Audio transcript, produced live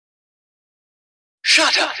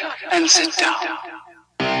Shut up and sit down.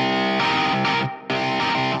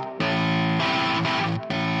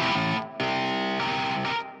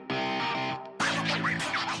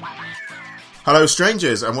 Hello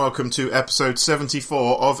strangers, and welcome to episode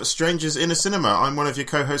 74 of Strangers in a Cinema. I'm one of your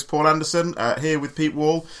co-hosts, Paul Anderson, here with Pete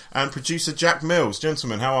Wall and producer Jack Mills.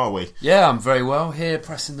 Gentlemen, how are we? Yeah, I'm very well here,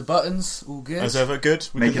 pressing the buttons, all good. As ever, good?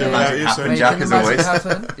 Making the magic happen, Jack, as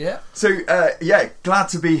always. Yeah. So, glad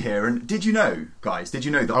to be here. And did you know, guys,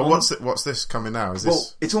 that... what's this coming now?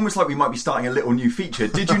 It's almost like we might be starting a little new feature.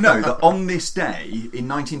 Did you know that on this day, in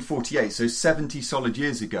 1948, so 70 solid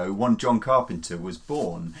years ago, one John Carpenter was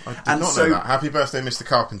born? I did not know that. Happy birthday, Mr.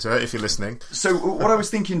 Carpenter, if you're listening. So what I was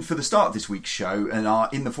thinking for the start of this week's show, and our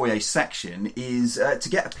In the Foyer section, is to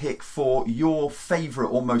get a pick for your favourite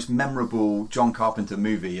or most memorable John Carpenter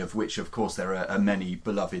movie, of which, of course, there are many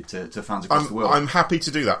beloved to fans across the world. I'm happy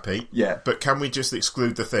to do that, Pete. Yeah. But can we just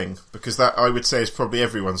exclude The Thing? Because that, I would say, is probably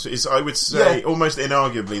everyone's. I would say, almost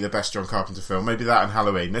inarguably the best John Carpenter film. Maybe that and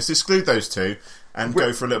Halloween. Let's exclude those two and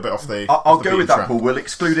go for a little bit off the... I'll go with that, Paul. We'll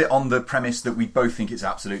exclude it on the premise that we both think it's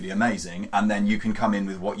absolutely amazing, and then you can come in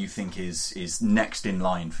with what you think is next in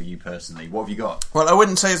line for you personally. What have you got? Well, I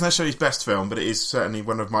wouldn't say it's necessarily his best film, but it is certainly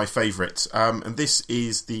one of my favourites. And this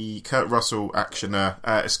is the Kurt Russell action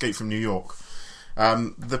Escape from New York.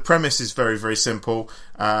 The premise is very, very simple.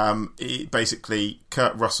 Basically,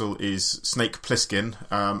 Kurt Russell is Snake Plissken,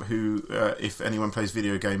 who, if anyone plays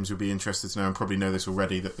video games, will be interested to know, and probably know this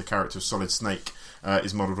already, that the character of Solid Snake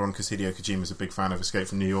is modelled on, because Hideo Kojima is a big fan of Escape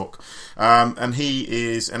from New York. And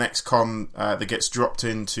he is an ex-con that gets dropped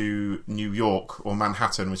into New York, or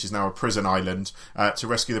Manhattan, which is now a prison island, to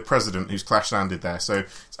rescue the president who's crash-landed there. So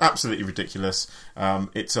it's absolutely ridiculous.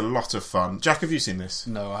 It's a lot of fun. Jack, have you seen this?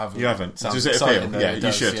 No, I haven't. You haven't? Sounds Does it exciting, appeal? though. Yeah, It you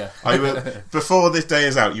does, should. yeah. I will. Before this day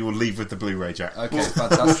is out, you will leave with the Blu-ray, Jack. Okay, Well,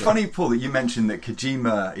 fantastic. funny, Paul, that you mentioned that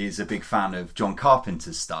Kojima is a big fan of John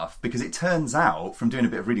Carpenter's stuff, because it turns out, from doing a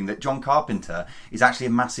bit of reading, that John Carpenter is actually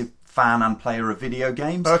a massive fan and player of video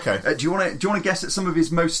games. Okay. Do you want to guess at some of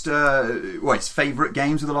his most his favourite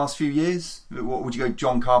games of the last few years? What would you go?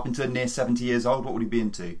 John Carpenter, near 70 years old. What would he be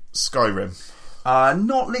into? Skyrim.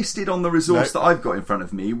 Not listed on the resource that I've got in front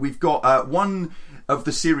of me. We've got one of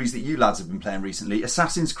the series that you lads have been playing recently,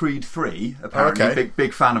 Assassin's Creed 3. Apparently,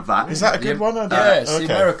 big fan of that. Is that a good one? It's the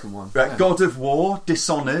American one. God of War,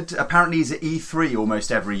 Dishonored. Apparently, he's at E3 almost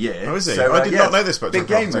every year. Oh, is he? So, I did not know this, but big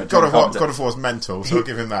gamer. God of War's mental, so I'll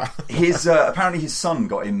give him that. His apparently his son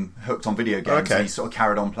got him hooked on video games, Okay. and he's sort of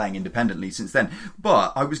carried on playing independently since then.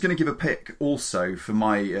 But I was going to give a pick also for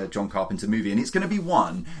my John Carpenter movie, and it's going to be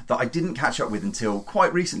one that I didn't catch up with until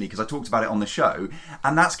quite recently, because I talked about it on the show,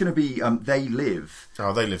 and that's going to be They Live.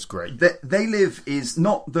 Oh, They Live's great. They Live is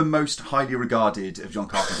not the most highly regarded of John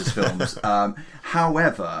Carpenter's films.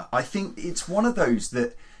 However, I think it's one of those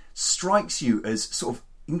that strikes you as sort of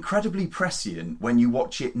incredibly prescient when you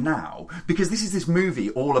watch it now, because this is this movie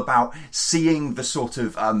all about seeing the sort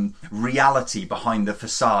of reality behind the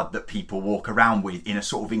facade that people walk around with in a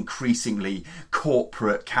sort of increasingly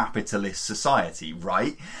corporate capitalist society,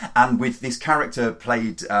 right? And with this character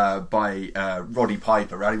played by Roddy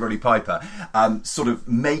Piper, sort of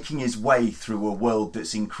making his way through a world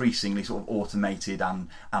that's increasingly sort of automated and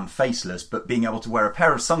faceless, but being able to wear a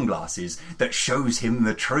pair of sunglasses that shows him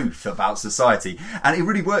the truth about society. And it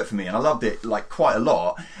really worked for me, and I loved it like quite a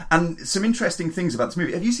lot. And some interesting things about this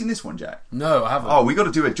movie. Have you seen this one, Jack? No, I haven't. Oh, we got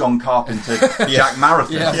to do a John Carpenter Jack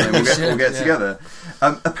marathon. Yeah. So we'll get together.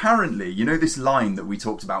 Apparently, you know this line that we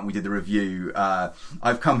talked about when we did the review,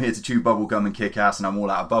 I've come here to chew bubblegum and kick ass and I'm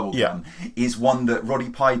all out of bubblegum, is one that Roddy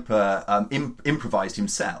Piper improvised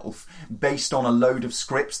himself based on a load of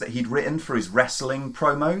scripts that he'd written for his wrestling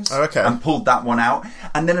promos. Oh, okay. And pulled that one out.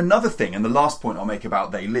 And then another thing, and the last point I'll make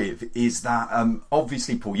about They Live, is that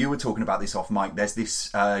obviously, Paul, you were talking about this off mic, there's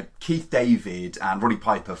this Keith David and Roddy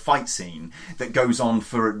Piper fight scene that goes on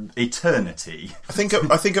for eternity. I think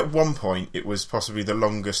at one point it was possibly the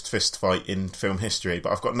longest fist fight in film history,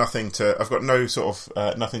 but I've got no sort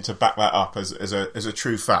of nothing to back that up as a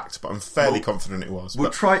true fact, but I'm fairly confident it was. We'll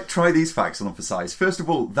try these facts on for size. First of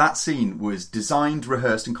all, that scene was designed,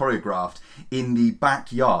 rehearsed and choreographed in the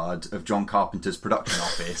backyard of John Carpenter's production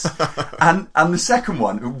office. and the second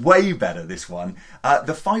one, way better, this one,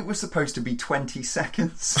 the fight was supposed to be 20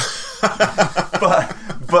 seconds.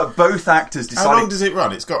 but both actors decided... How long does it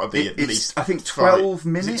run? It's got to be at least... I think 12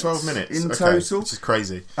 minutes. Is it 12 minutes? In total. Which is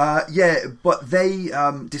crazy. But they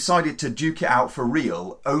decided to duke it out for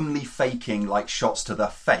real, only faking like shots to the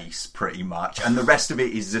face, pretty much. And the rest of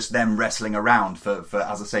it is just them wrestling around for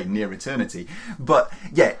as I say, near eternity. But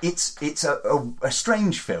yeah, it's a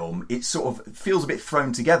strange film. It sort of feels a bit thrown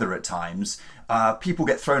them together at times. People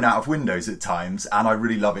get thrown out of windows at times, and I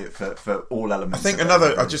really love it for all elements. I think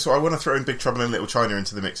I want to throw in Big Trouble in Little China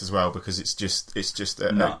into the mix as well, because it's just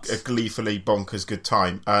a gleefully bonkers good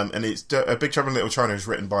time. And it's Big Trouble in Little China is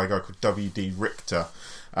written by a guy called W.D. Richter,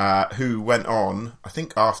 who went on, I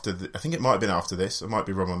think it might have been after this, I might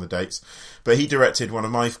be wrong on the dates, but he directed one of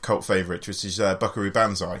my cult favourites, which is Buckaroo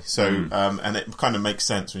Banzai. So, and it kind of makes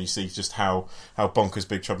sense when you see just how bonkers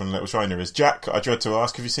Big Trouble in Little China is. Jack, I dread to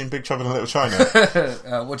ask, have you seen Big Trouble in Little China?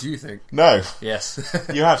 What do you think? No. Yes.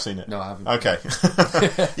 You have seen it? No, I haven't. Okay.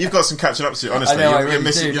 You've got some catching up to do, honestly. You're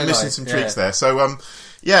missing some treats there. So,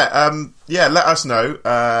 let us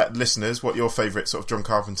know, listeners, what your favourite sort of John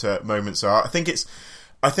Carpenter moments are. I think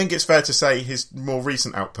it's fair to say his more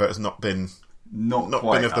recent output has not been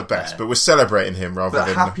of the best, but we're celebrating him rather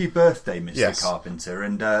than... happy birthday, Mr. Carpenter,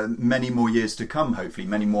 and many more years to come, hopefully,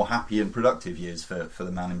 many more happy and productive years for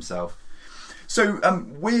the man himself. So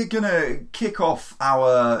we're going to kick off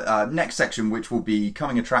our next section, which will be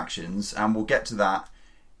coming attractions, and we'll get to that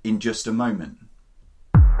in just a moment.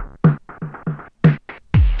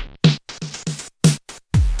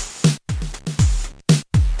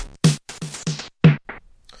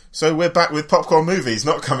 So we're back with popcorn movies,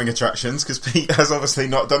 not coming attractions, because Pete has obviously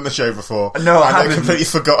not done the show before. No, I haven't. I've completely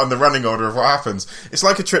forgotten the running order of what happens. It's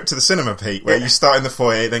like a trip to the cinema, Pete, where you start in the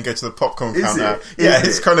foyer, then go to the popcorn counter.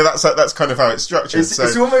 That's kind of how it's structured.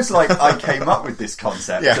 It's almost like I came up with this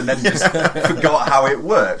concept and then just forgot how it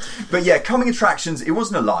worked. But yeah, coming attractions, it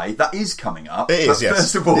wasn't a lie. That is coming up. It is, yes.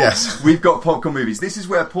 First of all, we've got popcorn movies. This is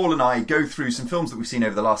where Paul and I go through some films that we've seen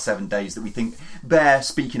over the last 7 days that we think bear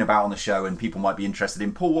speaking about on the show and people might be interested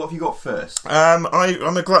in. Paul, what have you got first? I'm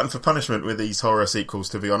a glutton for punishment with these horror sequels,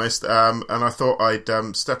 to be honest, and I thought I'd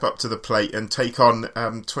step up to the plate and take on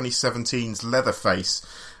 2017's Leatherface,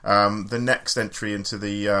 the next entry into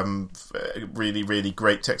the really, really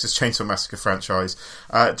great Texas Chainsaw Massacre franchise,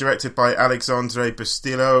 directed by Alexandre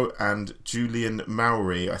Bustillo and Julian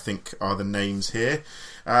Maury, I think are the names here.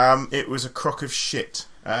 It was a crock of shit.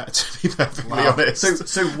 To be perfectly honest.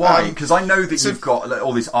 So why? Because I know that you've got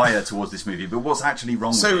all this ire towards this movie, but what's actually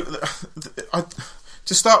wrong with it?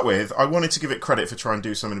 To start with, I wanted to give it credit for trying to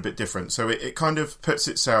do something a bit different. So it kind of puts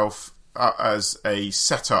itself as a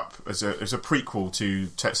setup, as a prequel to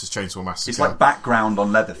Texas Chainsaw Massacre. It's like background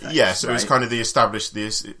on Leatherface. Yeah, so it's kind of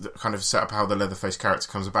the kind of set up how the Leatherface character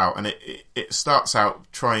comes about, and it starts out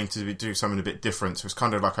trying to do something a bit different. So it's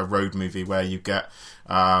kind of like a road movie where you get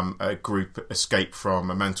a group escape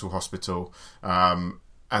from a mental hospital,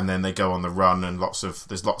 and then they go on the run, and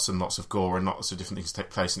there's lots and lots of gore and lots of different things take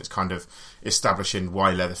place, and it's kind of establishing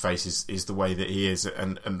why Leatherface is the way that he is,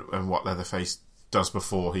 and what Leatherface does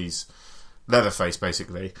before he's Leatherface,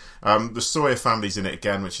 basically. The Sawyer family's in it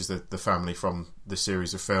again, which is the family from the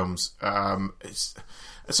series of films. I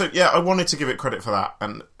wanted to give it credit for that,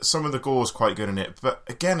 and some of the gore's quite good in it, but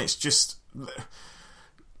again, it's just...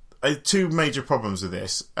 two major problems with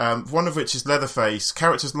this. One of which is Leatherface.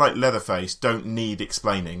 Characters like Leatherface don't need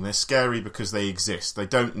explaining. They're scary because they exist. They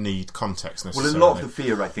don't need context necessarily. Well, a lot of the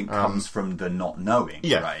fear, I think, comes from the not knowing,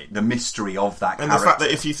 right? The mystery of that character. And the fact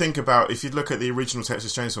that if you look at the original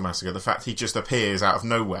Texas Chainsaw Massacre, the fact he just appears out of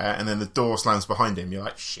nowhere and then the door slams behind him, you're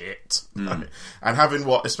like, shit. And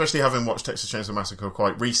especially having watched Texas Chainsaw Massacre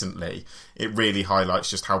quite recently, it really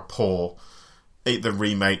highlights just how poor the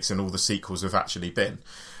remakes and all the sequels have actually been.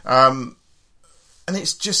 And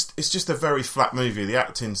it's just a very flat movie. The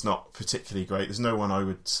acting's not particularly great. There's no one I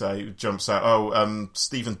would say who jumps out.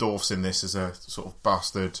 Stephen Dorff's in this as a sort of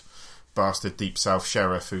bastard Deep South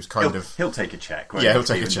sheriff who's he'll take a check. He'll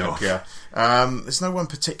take a check. Yeah. There's no one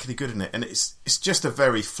particularly good in it, and it's just a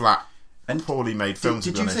very flat and poorly made film.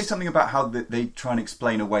 Did you say something about how they try and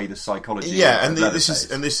explain away the psychology? Yeah, and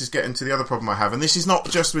this is getting to the other problem I have, and this is not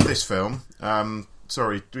just with this film.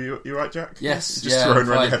 Sorry, you right, Jack? Yes. Just throwing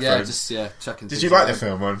around your headphones. Checking. Did you like the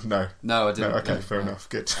film? Or no. No, I didn't. No, okay, fair enough.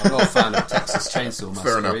 Good. I'm not a fan of Texas Chainsaw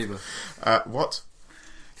Massacre either. What?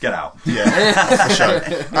 Get out. Yeah, for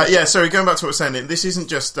sure. Sorry. Going back to what I was saying, this isn't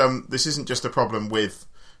just a problem with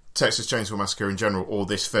Texas Chainsaw Massacre in general or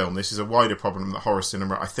this film. This is a wider problem that horror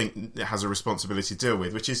cinema, I think, has a responsibility to deal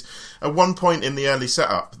with, which is at one point in the early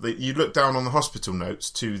setup that you look down on the hospital notes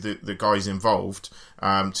to the guys involved,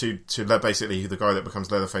 to basically the guy that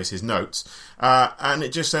becomes Leatherface, his notes, and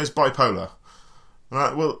it just says bipolar.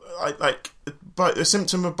 Right, well, but a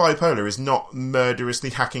symptom of bipolar is not murderously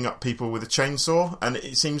hacking up people with a chainsaw, and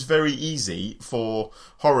it seems very easy for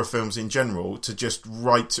horror films in general to just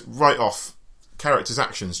write off characters'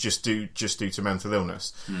 actions just due to mental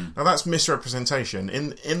illness. Now that's misrepresentation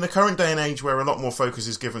in the current day and age, where a lot more focus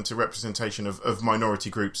is given to representation of minority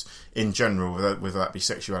groups in general, whether that be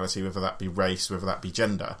sexuality, whether that be race, whether that be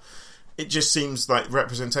gender. It just seems like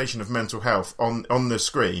representation of mental health on the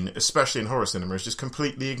screen, especially in horror cinema, is just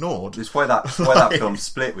completely ignored. It's why that film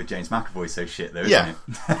Split with James McAvoy so shit, though, isn't it?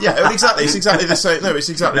 Yeah, exactly. It's exactly the same. No, it's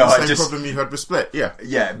exactly the same problem you had with Split.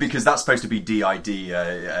 Yeah, because that's supposed to be DID,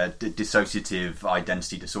 dissociative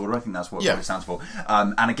identity disorder. I think that's what it stands for.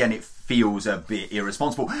 And again, it feels a bit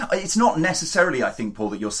irresponsible. It's not necessarily, I think, Paul,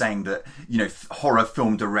 that you're saying that horror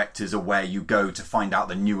film directors are where you go to find out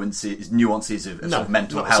the nuances of sort of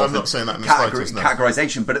mental health. So I'm not saying that in the slightest, no.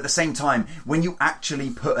 Categorization, but at the same time, when you actually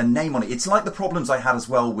put a name on it, it's like the problems I had as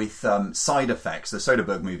well with Side Effects, the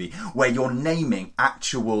Soderbergh movie, where you're naming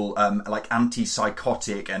actual like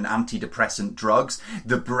antipsychotic and antidepressant drugs,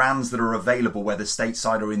 the brands that are available, whether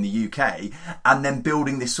stateside or in the UK, and then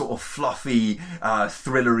building this sort of fluffy,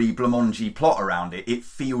 thrillery, blancmange plot around it. It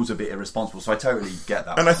feels a bit irresponsible, so I totally get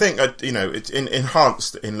that. And I think it's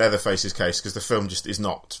enhanced in Leatherface's case because the film just is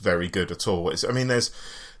not very good at all. There's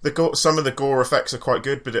some of the gore effects are quite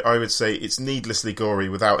good, but I would say it's needlessly gory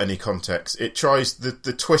without any context. It tries the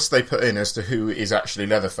twist they put in as to who is actually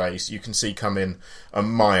Leatherface. You can see come in a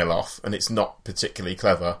mile off, and it's not particularly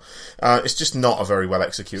clever. It's just not a very well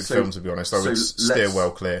executed film, to be honest. I would steer well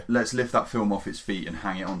clear. Let's lift that film off its feet and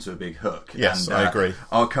hang it onto a big hook. Yes, and, I agree.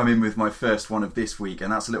 I'll come in with my first one of this week,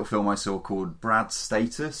 and that's a little film I saw called Brad's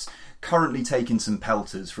Status. Currently taking some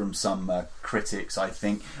pelters from some critics, I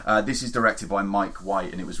think. This is directed by Mike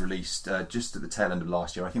White, and it was released just at the tail end of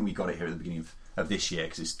last year. I think we got it here at the beginning of this year,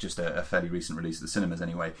 because it's just a fairly recent release at the cinemas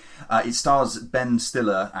anyway. It stars Ben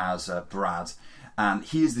Stiller as Brad, and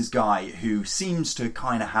he is this guy who seems to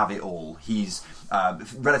kind of have it all. He's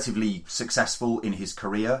relatively successful in his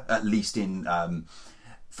career, at least in...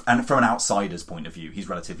 and from an outsider's point of view, he's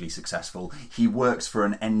relatively successful. He works for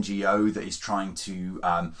an NGO that is trying to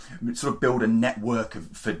sort of build a network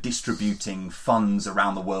for distributing funds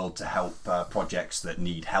around the world to help projects that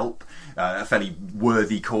need help. A fairly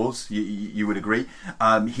worthy cause, you would agree.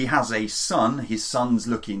 He has a son. His son's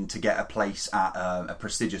looking to get a place at a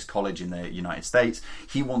prestigious college in the United States.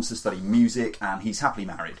 He wants to study music, and he's happily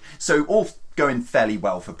married. So all going fairly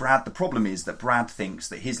well for Brad. The problem is that Brad thinks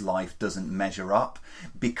that his life doesn't measure up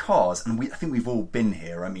because, and I think we've all been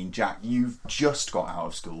here. I mean, Jack, you've just got out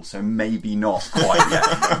of school, so maybe not quite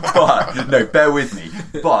yet. But no, bear with me.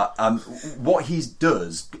 But what he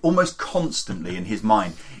does almost constantly in his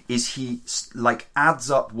mind is he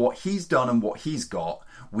adds up what he's done and what he's got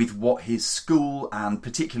with what his school and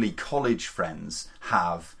particularly college friends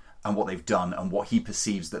have and what they've done and what he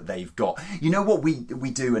perceives that they've got. You know what we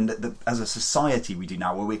do, and as a society we do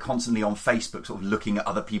now, where we're constantly on Facebook sort of looking at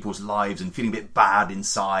other people's lives and feeling a bit bad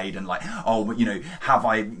inside and like, have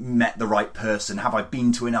I met the right person? Have I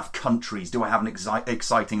been to enough countries? Do I have an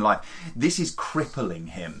exciting life? This is crippling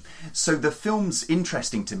him. So the film's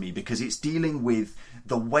interesting to me because it's dealing with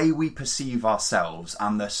the way we perceive ourselves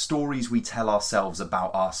and the stories we tell ourselves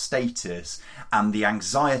about our status and the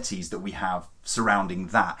anxieties that we have surrounding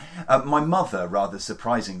that. My mother, rather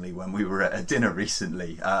surprisingly, when we were at a dinner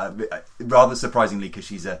recently, rather surprisingly because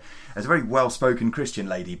she's a very well-spoken Christian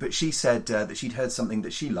lady, but she said that she'd heard something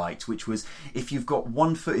that she liked, which was, if you've got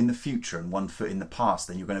one foot in the future and one foot in the past,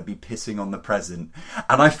 then you're going to be pissing on the present.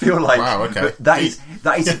 And I feel like that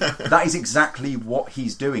is exactly what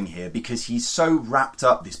he's doing here, because he's so wrapped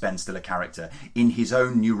up, this Ben Stiller character, in his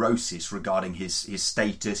own neurosis regarding his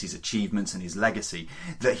status, his achievements and his legacy,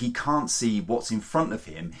 that he can't see what's in front of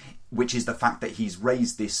him, which is the fact that he's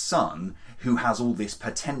raised this son who has all this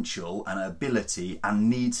potential and ability and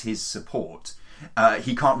needs his support.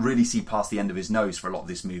 He can't really see past the end of his nose for a lot of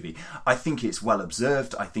this movie. I think it's well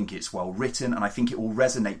observed, I think it's well written, and I think it will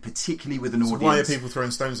resonate particularly with an audience. Why are people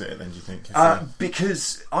throwing stones at it then, do you think?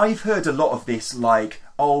 Because I've heard a lot of this, like,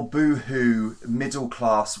 oh, boo-hoo,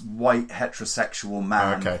 middle-class, white, heterosexual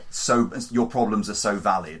man, so your problems are so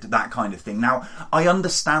valid, that kind of thing. Now, I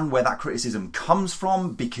understand where that criticism comes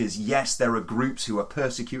from, because, yes, there are groups who are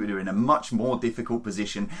persecuted, who are in a much more difficult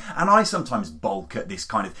position, and I sometimes balk at this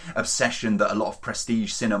kind of obsession that a lot of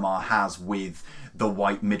prestige cinema has with the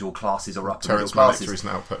white middle classes or upper Terrence middle Malick classes.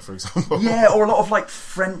 Recent Output, for example. Yeah, or a lot of like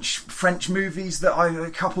French movies that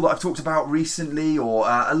a couple that I've talked about recently, or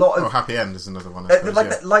a lot of Happy End is another one. I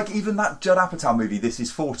suppose, like even that Judd Apatow movie, This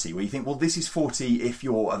Is 40, where you think, well, this is 40 if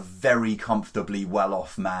you're a very comfortably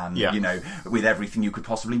well-off man, you know, with everything you could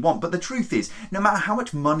possibly want. But the truth is, no matter how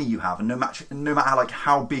much money you have, and no matter like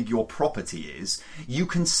how big your property is, you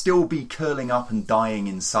can still be curling up and dying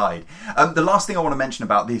inside. The last thing I want to mention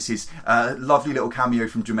about this is a lovely little cameo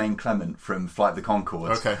from Jermaine Clement from Flight of the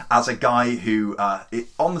Conchords, as a guy who,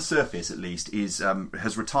 on the surface at least,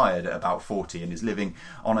 has retired at about 40 and is living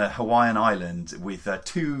on a Hawaiian island with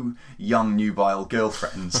 2 young nubile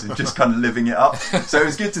girlfriends, and just kind of living it up. So it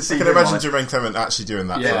was good to see. I can imagine Jermaine Clement actually doing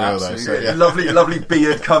that for real, though. So, lovely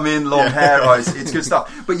beard come in, long hair. It's good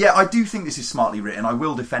stuff. But yeah, I do think this is smartly written. I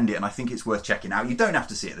will defend it, and I think it's worth checking out. You don't have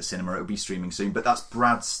to see it at the cinema; it'll be streaming soon. But that's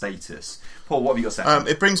Brad's status. Paul, what have you got to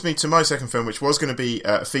say? It brings me to my second film, which was going to be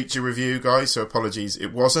a feature review, guys. So apologies,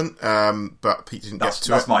 it wasn't. But Pete didn't get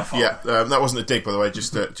to it. That's my fault. Yeah, that wasn't a dig, by the way.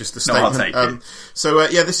 Just a statement. No, I'll take it. So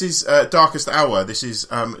this is Darkest Hour. This is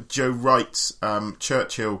Joe Wright's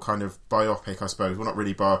Churchill kind of biopic, I suppose. Well, not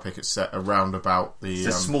really biopic. It's set around about the. It's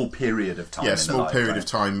a small period of time. Yeah, small period of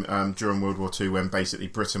time during World War II, when basically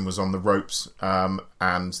Britain was on the ropes,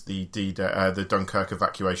 and the Dunkirk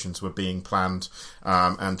evacuations were being planned,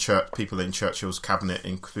 and people in Churchill's cabinet,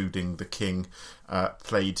 including the King,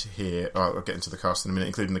 played here. I'll get into the cast in a minute.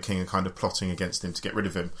 Including the King, are kind of plotting against him to get rid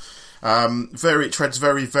of him. It treads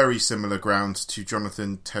very, very similar ground to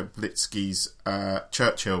Jonathan Teblitsky's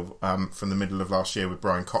Churchill from the middle of last year with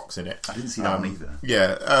Brian Cox in it. I didn't see that one either.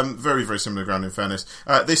 Yeah, very, very similar ground in fairness.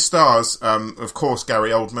 This stars, of course, Gary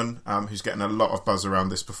Oldman, who's getting a lot of buzz around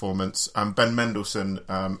this performance, Ben Mendelsohn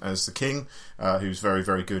as the King, who's very,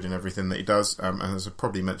 very good in everything that he does, and as I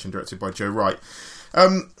probably mentioned, directed by Joe Wright.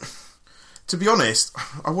 To be honest,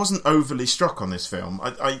 I wasn't overly struck on this film.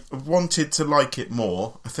 I wanted to like it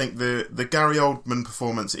more. I think the Gary Oldman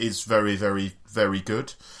performance is very, very, very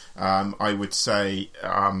good. I would say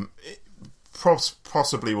it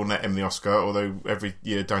possibly will net him the Oscar, although every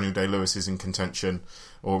year Daniel Day-Lewis is in contention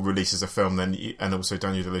or releases a film, and also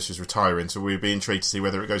Daniel Day-Lewis is retiring, so we'd be intrigued to see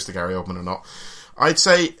whether it goes to Gary Oldman or not. I'd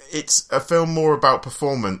say it's a film more about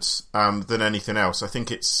performance than anything else. I think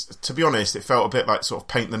to be honest, it felt a bit like sort of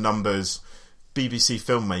paint the numbers BBC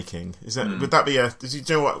filmmaking. Is that would that be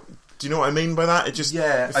do you know what I mean by that? It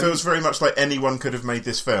feels very much like anyone could have made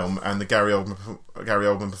this film, and the Gary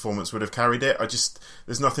Oldman performance would have carried it.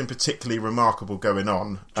 There's nothing particularly remarkable going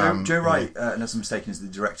on. Joe Wright, unless I'm mistaken, is the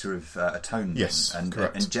director of Atonement. Yes,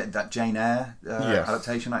 correct. And that Jane Eyre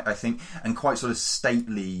adaptation, I think, and quite sort of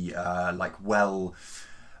stately, well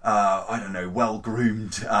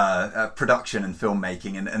groomed production and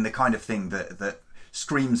filmmaking, and the kind of thing that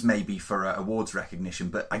screams maybe for awards recognition.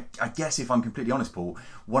 But I guess if I'm completely honest, Paul,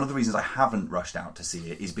 one of the reasons I haven't rushed out to see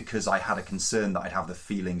it is because I had a concern that I'd have the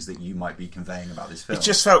feelings that you might be conveying about this film. It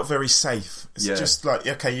just felt very safe. It's just like,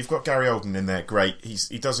 okay, you've got Gary Oldman in there, great.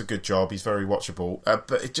 He does a good job. He's very watchable. But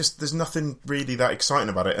there's nothing really that exciting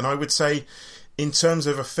about it. And I would say, in terms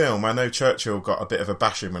of a film, I know Churchill got a bit of a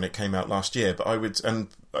bashing when it came out last year, but I would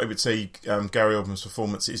say Gary Oldman's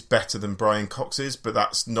performance is better than Brian Cox's, but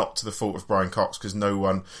that's not to the fault of Brian Cox, because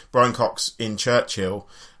Brian Cox in Churchill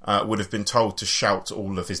would have been told to shout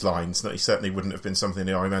all of his lines. That he certainly wouldn't have been something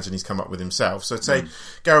that I imagine he's come up with himself. So I'd say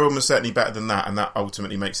Gary Oldman's certainly better than that, and that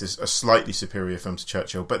ultimately makes this a slightly superior film to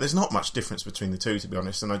Churchill. But there's not much difference between the two, to be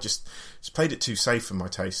honest. And I just played it too safe for my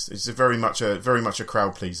taste. It's very much a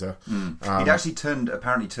crowd pleaser. He'd actually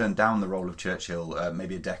apparently turned down the role of Churchill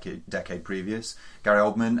maybe a decade previous, Gary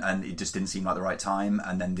Oldman, and it just didn't seem like the right time.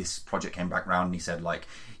 And then this project came back round, and he said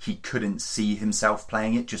he couldn't see himself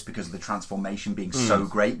playing it just because of the transformation being so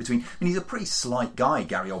great between. I mean, he's a pretty slight guy,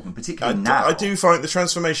 Gary Oldman, particularly now. I do find the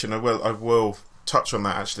transformation. I will touch on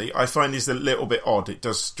that actually. I find is a little bit odd. It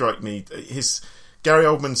does strike me Gary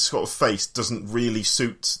Oldman's sort of face doesn't really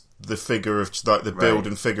suit the figure of the build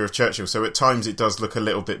and figure of Churchill. So at times it does look a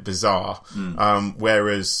little bit bizarre.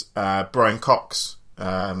 Whereas Brian Cox.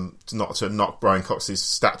 Not to knock Brian Cox's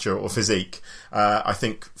stature or physique, I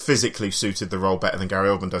think physically suited the role better than Gary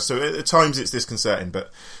Oldman does. So at times it's disconcerting, but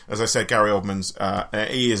as I said, Gary Oldman's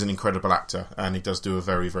he is an incredible actor, and he does do a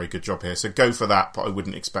very, very good job here. So go for that, but I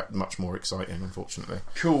wouldn't expect much more exciting, unfortunately.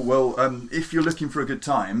 Cool. Well, if you're looking for a good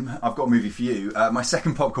time, I've got a movie for you. My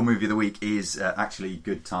second popcorn movie of the week is actually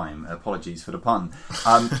Good Time. Apologies for the pun.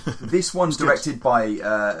 This one's directed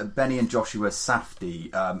by Benny and Joshua Safdie.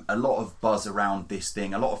 A lot of buzz around this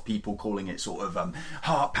thing. A lot of people calling it sort of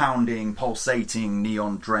heart-pounding, pulsating,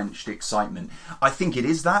 neon-drenched excitement. I think it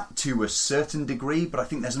is that to a certain degree, but I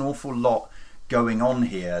think there's an awful lot going on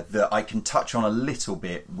here that I can touch on a little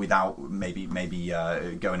bit without maybe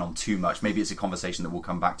going on too much. Maybe it's a conversation that we'll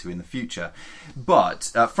come back to in the future.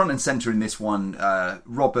 But front and centre in this one,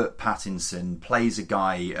 Robert Pattinson plays a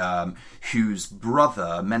guy whose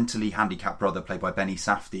brother, mentally handicapped brother, played by Benny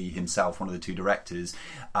Safdie himself, one of the two directors.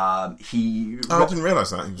 I didn't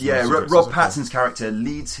realise that. Rob Pattinson's character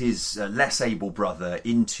leads his less able brother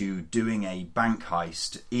into doing a bank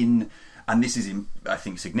heist and this is, I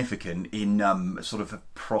think, significant, in sort of a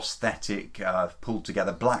prosthetic, pulled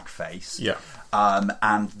together blackface. Yeah.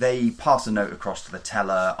 And they pass a note across to the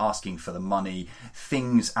teller asking for the money.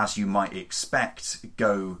 Things, as you might expect,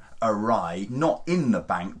 go awry, not in the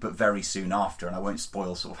bank, but very soon after. And I won't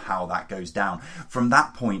spoil sort of how that goes down. From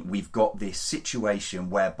that point, we've got this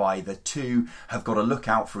situation whereby the two have got to look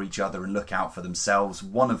out for each other and look out for themselves.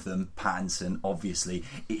 One of them, Pattinson, obviously,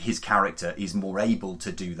 his character is more able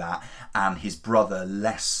to do that, and his brother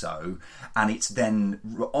less so. And it's then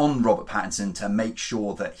on Robert Pattinson to make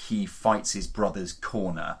sure that he fights his brother's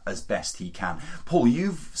corner as best he can. Paul,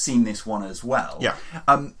 you've seen this one as well. Yeah.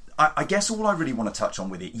 I guess all I really want to touch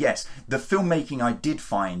on with it, yes, the filmmaking I did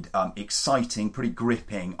find exciting, pretty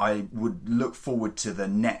gripping. I would look forward to the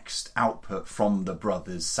next output from the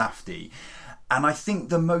brothers Safdie. And I think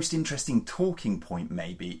the most interesting talking point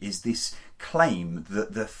maybe is this claim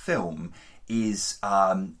that the film is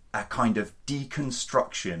a kind of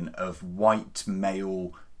deconstruction of white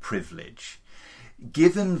male privilege.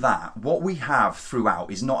 Given that, what we have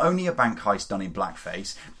throughout is not only a bank heist done in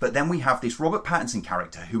blackface, but then we have this Robert Pattinson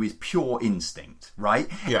character who is pure instinct, right?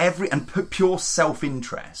 Yeah. Pure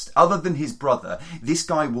self-interest. Other than his brother, this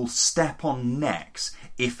guy will step on necks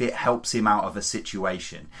if it helps him out of a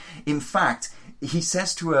situation. In fact, he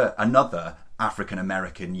says to another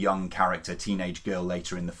African-American young character, teenage girl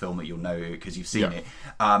later in the film that you'll know because you've seen it.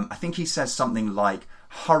 I think he says something like,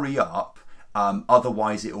 "Hurry up.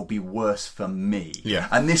 Otherwise it will be worse for me." Yeah.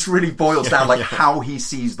 And this really boils down how he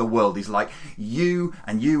sees the world. He's like, you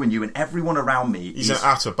and you and you and everyone around me. He's an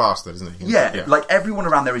utter bastard, isn't he? Yeah, like everyone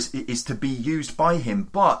around there is to be used by him.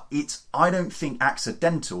 But it's, I don't think,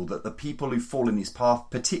 accidental that the people who fall in his path,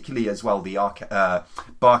 particularly as well the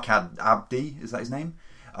Barkhad Abdi, is that his name?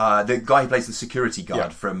 The guy who plays the security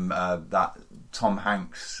guard from that Tom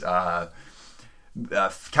Hanks...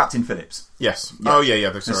 Captain Phillips. Yes. Yeah. Oh, yeah.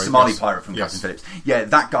 The Somali pirate from Captain Phillips. Yeah,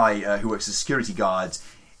 that guy who works as security guard.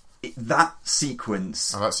 That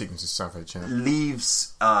sequence. Oh, that sequence is savage. Yeah.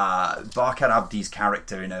 Leaves Barkhad Abdi's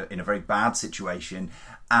character in a very bad situation,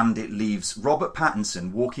 and it leaves Robert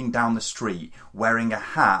Pattinson walking down the street wearing a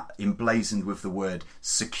hat emblazoned with the word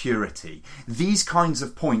security. These kinds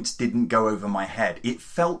of points didn't go over my head. It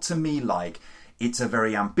felt to me like it's a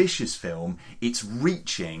very ambitious film. It's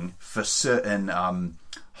reaching for certain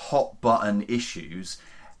hot button issues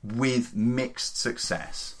with mixed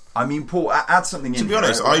success. I mean, Paul, add something in. To be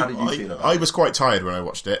honest, I was quite tired when I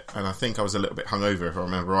watched it, and I think I was a little bit hungover, if I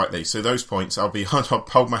remember rightly. So those points, I'll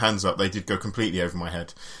hold my hands up. They did go completely over my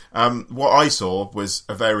head. What I saw was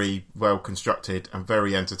a very well constructed and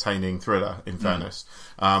very entertaining thriller, in fairness,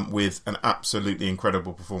 with an absolutely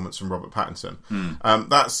incredible performance from Robert Pattinson.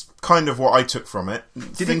 That's kind of what I took from it.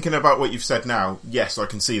 Thinking about what you've said now, yes, I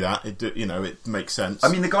can see that. It makes sense. I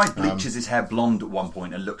mean, the guy bleaches his hair blonde at one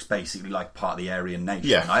point and looks basically like part of the Aryan nation.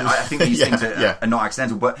 Yeah. I think these things are not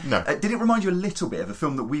accidental. But no. Did it remind you a little bit of a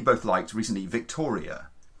film that we both liked recently, Victoria?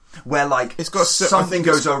 Where it's got something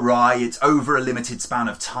goes awry, it's over a limited span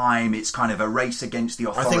of time, it's kind of a race against the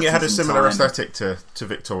authorities. I think it had a similar aesthetic to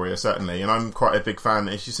Victoria, certainly, and I'm quite a big fan.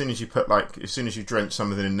 As soon as you drench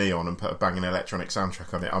something in neon and put a banging electronic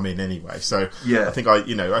soundtrack on it, I'm in anyway. So yeah.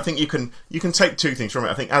 I think you can take two things from it.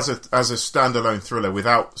 I think as a standalone thriller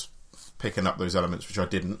without picking up those elements, which I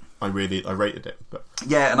didn't, I rated it. But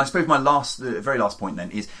yeah, and I suppose my very last point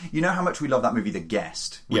then is, you know how much we love that movie The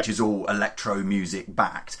Guest, which is all electro music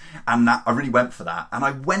backed, and that I really went for that, and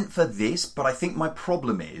I went for this. But I think my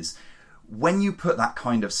problem is when you put that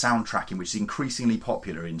kind of soundtrack in, which is increasingly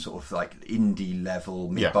popular in sort of like indie level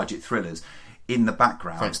mid-budget thrillers, in the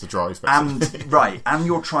background, thanks to Drive, basically. and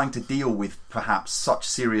you're trying to deal with perhaps such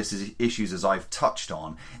serious issues as I've touched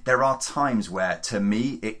on. There are times where, to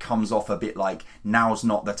me, it comes off a bit like now's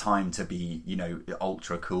not the time to be,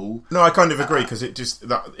 ultra cool. No, I kind of agree, because it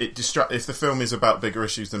distracts. If the film is about bigger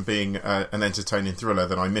issues than being an entertaining thriller,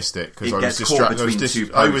 then I missed it because I was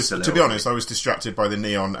distracted. To be honest, I was distracted by the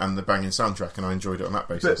neon and the banging soundtrack, and I enjoyed it on that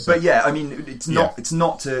basis. But yeah, I mean, it's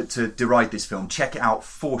not to deride this film. Check it out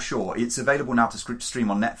for sure. It's available now to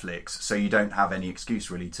stream on Netflix, so you don't have any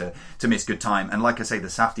excuse really to miss good time. And like I say, the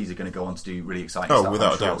Safdies are going to go on to do really exciting stuff.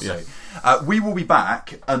 Without a doubt, yeah. We will be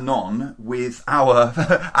back anon with our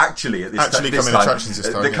actually at this coming time, attractions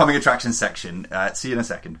this time. The coming attractions section. See you in a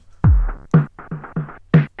second.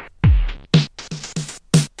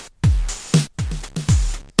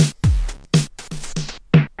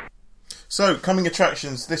 So, coming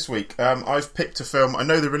attractions this week. I've picked a film. I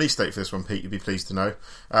know the release date for this one, Pete, you'll be pleased to know.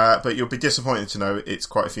 But you'll be disappointed to know it's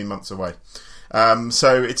quite a few months away.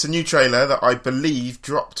 So, it's a new trailer that I believe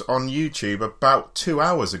dropped on YouTube about 2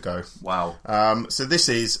 hours ago. Wow. So, this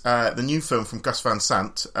is the new film from Gus Van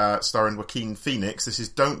Sant, starring Joaquin Phoenix. This is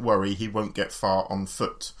Don't Worry, He Won't Get Far on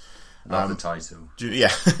Foot. Love the title.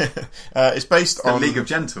 Yeah. It's based on... The League of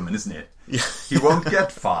Gentlemen, isn't it? Yeah. He won't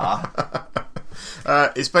get far.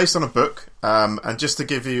 It's based on a book, and just to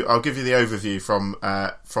give you, I'll give you the overview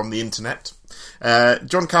from the internet.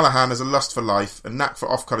 John Callahan has a lust for life, a knack for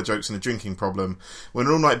off-colour jokes and a drinking problem. When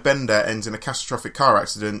an all-night bender ends in a catastrophic car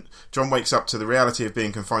accident, John wakes up to the reality of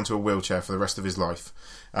being confined to a wheelchair for the rest of his life.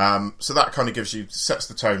 So that kind of sets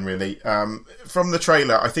the tone, really. From the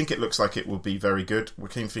trailer, I think it looks like it will be very good.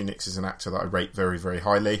 Joaquin Phoenix is an actor that I rate very, very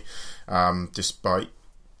highly, despite...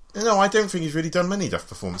 No, I don't think he's really done many Duff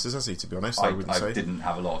performances, has he? To be honest, I wouldn't say. I didn't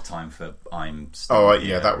have a lot of time for I'm Still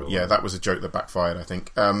Here. That was a joke that backfired, I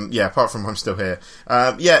think. Apart from I'm Still Here.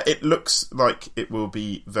 It looks like it will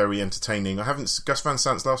be very entertaining. Gus Van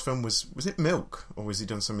Sant's last film was it Milk, or has he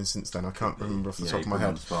done something since then? I can't remember off the top of my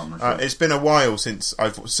head. It's been a while since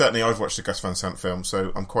I've watched a Gus Van Sant film,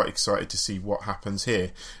 so I'm quite excited to see what happens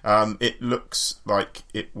here. It looks like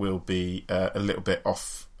it will be a little bit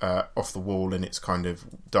off the wall in its kind of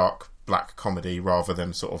dark black comedy rather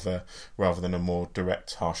than a more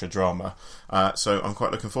direct, harsher drama. So I'm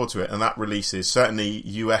quite looking forward to it. And that releases, certainly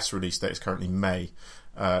US release date is currently May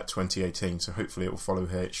 2018, so hopefully it will follow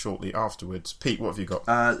here shortly afterwards. Pete, what have you got?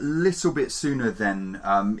 A little bit sooner than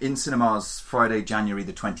in cinemas, Friday, January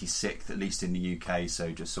the 26th, at least in the UK,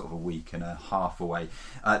 so just sort of a week and a half away.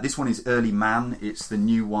 This one is Early Man. It's the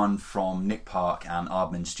new one from Nick Park and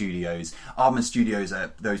Aardman Studios. Aardman Studios,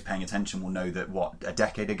 those paying attention will know that, a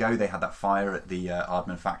decade ago they had that fire at the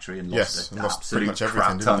Aardman factory and lost pretty much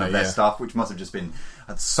crap ton of their stuff, which must have just been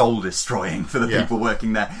soul destroying for the people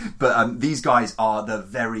working there. But these guys are the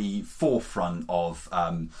very forefront of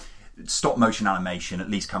stop motion animation, at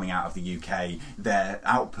least coming out of the UK. Their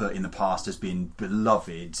output in the past has been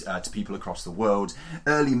beloved to people across the world.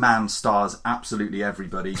 Early Man stars absolutely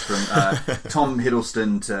everybody, from Tom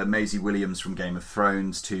Hiddleston to Maisie Williams from Game of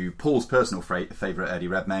Thrones to Paul's personal favourite, Eddie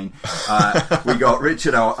Redmayne. We got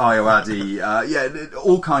Richard Ayoade.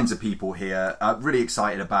 All kinds of people here. Really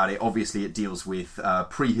excited about it. Obviously it deals with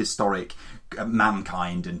prehistoric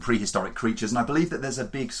mankind and prehistoric creatures, and I believe that there's a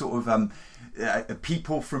big sort of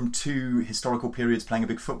people from two historical periods playing a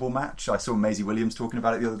big football match. I saw Maisie Williams talking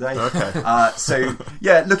about it the other day.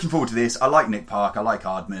 Okay. Looking forward to this. I like Nick Park, I like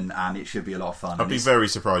Aardman, and it should be a lot of fun. I'd be very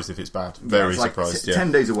surprised if it's bad. Very surprised.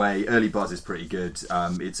 10 days away. Early buzz is pretty good.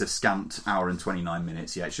 It's a scant hour and 29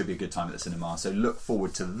 minutes. It should be a good time at the cinema, so look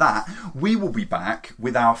forward to that. We will be back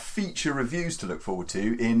with our feature reviews to look forward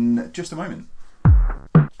to in just a moment.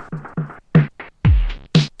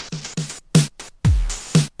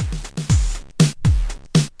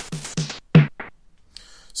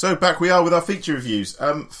 So back we are with our feature reviews.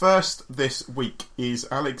 First this week is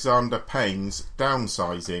Alexander Payne's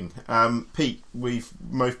Downsizing. Pete,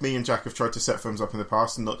 me and Jack have tried to set films up in the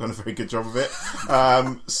past and not done a very good job of it.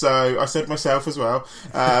 So I said myself as well.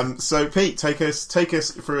 So Pete, take us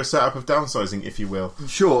through a setup of Downsizing, if you will.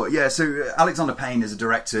 Sure. Yeah. So Alexander Payne is a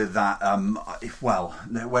director that,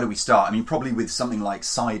 where do we start? I mean, probably with something like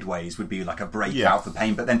Sideways would be like a breakout for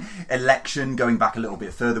Payne, but then Election, going back a little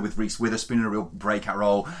bit further with Reese Witherspoon, a real breakout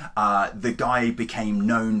role. The guy became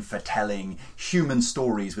known for telling human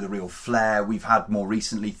stories with a real flair. We've had more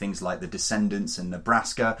recently things like The Descendants and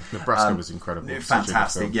Nebraska. Nebraska was incredible.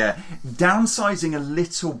 Fantastic, yeah. Downsizing, a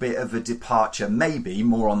little bit of a departure, maybe,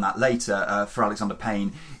 more on that later, for Alexander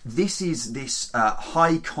Payne. This is this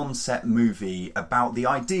high concept movie about the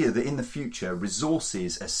idea that in the future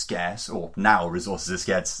resources are scarce, or now resources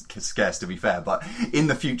are scarce to be fair, but in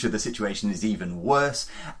the future the situation is even worse,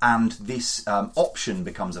 and this option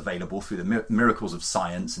becomes available through the miracles of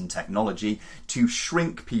science and technology to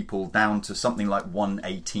shrink people down to something like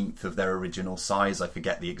 1/18 of their original size. I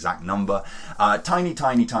forget the exact number. Tiny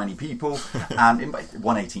people, and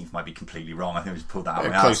 1/18 might be completely wrong. I think we just pulled that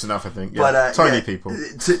out. Close enough, I think. Yeah. But, tiny people.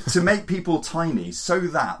 To make people tiny so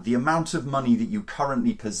that the amount of money that you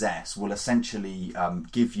currently possess will essentially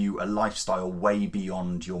give you a lifestyle way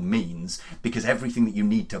beyond your means, because everything that you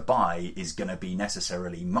need to buy is going to be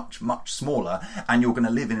necessarily much, much smaller, and you're going to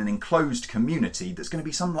live in an enclosed community that's going to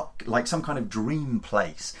be some kind of dream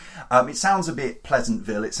place. It sounds a bit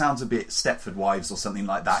Pleasantville, it sounds a bit Stepford Wives or something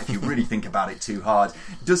like that if you really think about it too hard.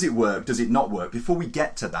 Does it work? Does it not work? Before we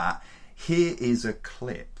get to that, here is a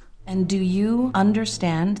clip. And do you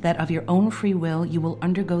understand that of your own free will, you will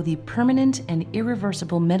undergo the permanent and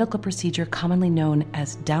irreversible medical procedure commonly known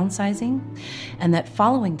as downsizing? And that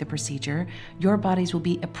following the procedure, your bodies will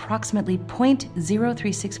be approximately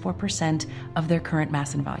 0.0364% of their current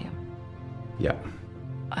mass and volume? Yeah.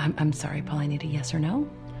 I'm sorry, Paul, I need a yes or no?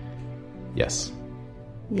 Yes.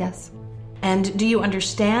 Yes. And do you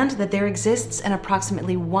understand that there exists an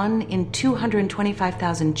approximately 1 in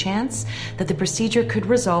 225,000 chance that the procedure could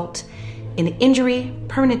result in injury,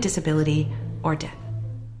 permanent disability, or death?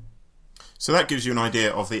 So that gives you an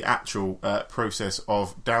idea of the actual process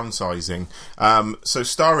of downsizing. So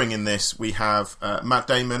starring in this, we have Matt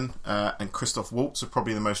Damon and Christoph Waltz are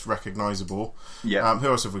probably the most recognisable. Yeah. Who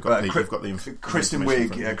else have we got? You've got the Kristen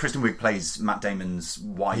Wiig. Kristen Wiig plays Matt Damon's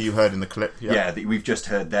wife. You heard in the clip. Yeah, that we've just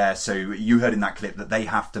heard there. So you heard in that clip that they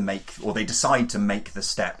have to make, or they decide to make the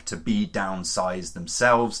step to be downsized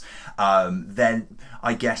themselves. Then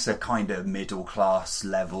I guess a kind of middle class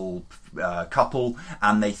level couple,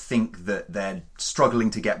 and they think that they're struggling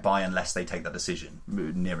to get by unless they take that decision.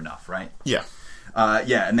 Near enough, right? Yeah.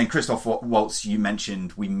 And then Christoph Waltz, you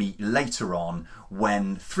mentioned, we meet later on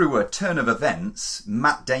when, through a turn of events,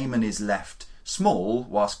 Matt Damon is left small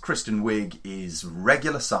whilst Kristen Wiig is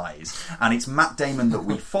regular size, and it's Matt Damon that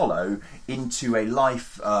we follow into a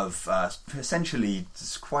life of essentially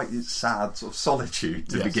quite sad sort of solitude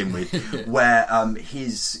to begin with, where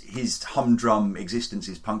his humdrum existence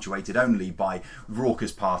is punctuated only by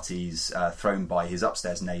raucous parties thrown by his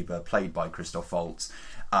upstairs neighbour, played by Christoph Waltz,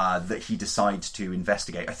 that he decides to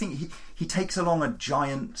investigate. I think he takes along a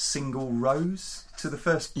giant single rose to the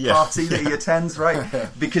first party that he attends, right?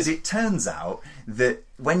 Because it turns out that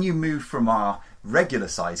when you move from our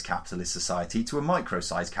regular-sized capitalist society to a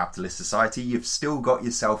micro-sized capitalist society, you've still got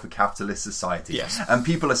yourself a capitalist society. Yes. And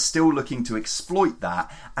people are still looking to exploit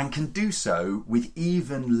that, and can do so with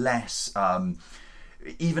even less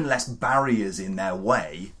barriers in their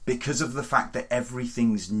way because of the fact that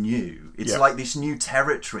everything's new. It's like this new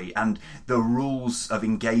territory, and the rules of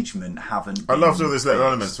engagement haven't been I loved all those little fixed.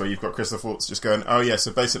 elements where you've got Christoph Waltz just going, oh yeah,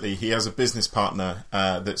 so basically he has a business partner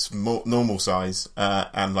that's more normal size,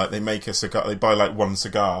 and like they make a cigar, they buy like one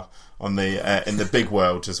cigar on the in the big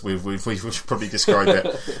world, as we should probably describe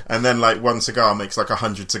it, and then like one cigar makes like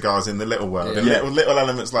 100 cigars in the little world, and little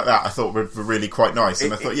elements like that I thought were really quite nice,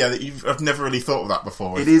 and I thought I've never really thought of that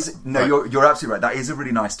before. It is you're absolutely right. That is a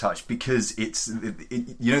really nice touch, because it's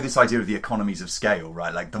you know, this idea of the economies of scale,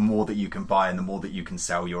 right? Like the more that you can buy and the more that you can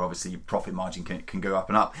sell, your obviously profit margin can go up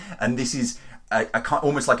and up, and this is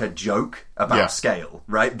almost like a joke about scale,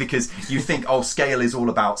 right? Because you think, scale is all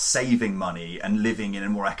about saving money and living in a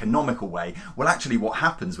more economical way. Well, actually, what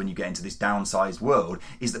happens when you get into this downsized world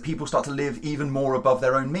is that people start to live even more above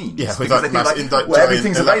their own means. Yeah, with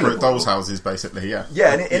everything's elaborate available. dolls' houses, basically.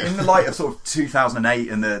 Yeah, and in the light of sort of 2008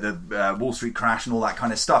 and the Wall Street crash and all that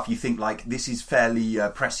kind of stuff, you think like this is fairly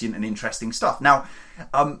prescient and interesting stuff. Now,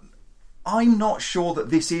 I'm not sure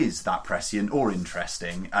that this is that prescient or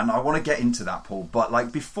interesting, and I want to get into that, Paul. But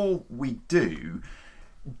like before we do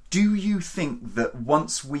you think that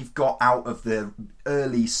once we've got out of the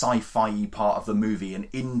early sci-fi part of the movie and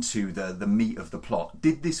into the meat of the plot,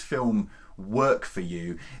 did this film work for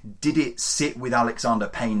you? Did it sit with Alexander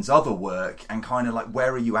Payne's other work, and kind of like,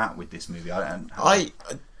 where are you at with this movie?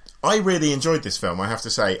 I really enjoyed this film, I have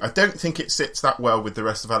to say. I don't think it sits that well with the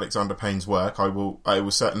rest of Alexander Payne's work. I will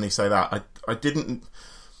certainly say that. I didn't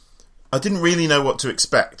really know what to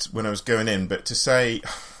expect when I was going in, but to say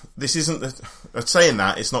this isn't saying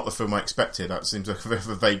that it's not the film I expected, that seems like a bit of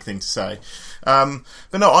a vague thing to say. But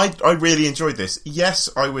no, I really enjoyed this. Yes,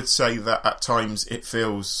 I would say that at times it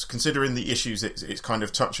feels, considering the issues it's kind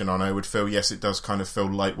of touching on, I would feel, yes, it does kind of feel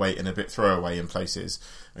lightweight and a bit throwaway in places,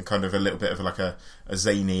 and kind of a little bit of like a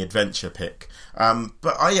zany adventure pick.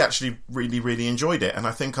 But I actually really, really enjoyed it, and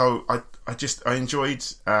I think I enjoyed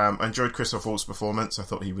Christoph Waltz's performance. I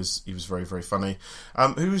thought he was very, very funny.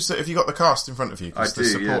 Have you got the cast in front of you? I do, the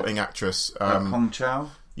supporting actress. Hong Chow?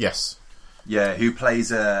 Yes. Yeah, who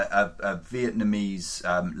plays a Vietnamese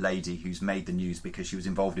lady who's made the news because she was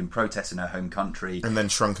involved in protests in her home country. And then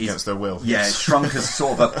shrunk against her will. Yeah, shrunk as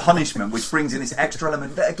sort of a punishment, which brings in this extra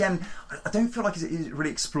element that, again, I don't feel like it's really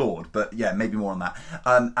explored, but yeah, maybe more on that.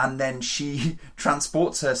 And then she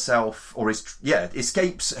transports herself, or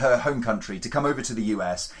escapes her home country to come over to the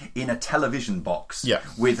US in a television box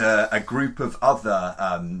with a group of other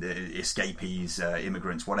escapees,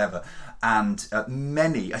 immigrants, whatever. And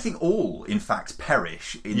many, I think all in fact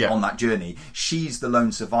perish on that journey. She's the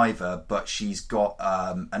lone survivor, but she's got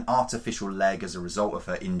an artificial leg as a result of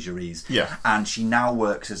her injuries. Yeah. And she now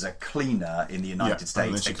works as a cleaner in the United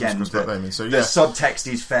States. Again, the the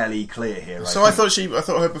subtext is fairly clear here. So I thought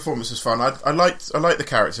her performance was fun. I liked the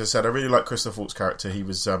character. I said I really like Christoph Waltz's character. He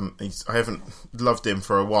was I haven't loved him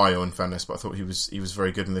for a while, in fairness, but I thought he was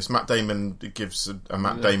very good in this. Matt Damon gives a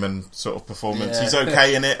Matt Damon sort of performance. He's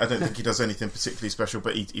okay in it. I don't think he does anything particularly special,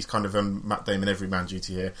 but he's kind of Matt Damon everyman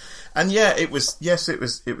duty here. And it was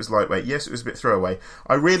lightweight. Yes, it was a bit throwaway.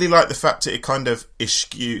 I really like the fact that it kind of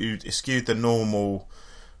eschewed the normal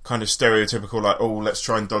kind of stereotypical, like, oh, let's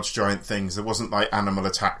try and dodge giant things. There wasn't like animal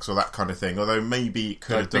attacks or that kind of thing, although maybe it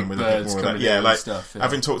could have done with a bit more of that. Yeah, like stuff,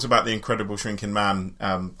 having talked about The Incredible Shrinking Man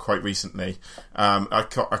quite recently, I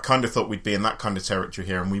kind of thought we'd be in that kind of territory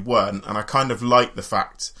here, and we weren't. And I kind of like the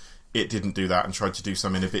fact it didn't do that and tried to do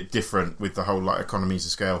something a bit different with the whole like economies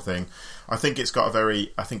of scale thing. I think it's got a very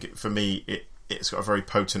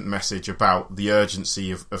potent message about the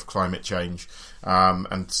urgency of climate change,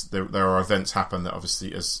 and there are events happen that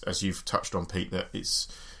obviously, as you've touched on, Pete, that it's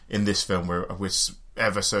in this film we're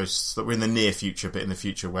in the near future, but in the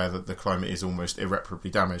future where the climate is almost irreparably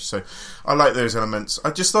damaged. So I like those elements.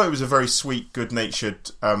 I just thought it was a very sweet,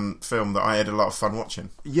 good-natured film that I had a lot of fun watching.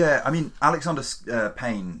 Yeah, I mean, Alexander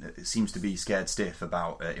Payne seems to be scared stiff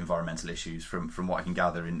about environmental issues from what I can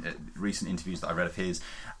gather in recent interviews that I read of his,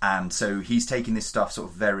 and so he's taking this stuff sort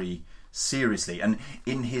of very seriously, and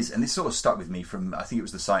this sort of stuck with me from, I think it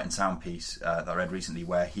was the Sight and Sound piece that I read recently,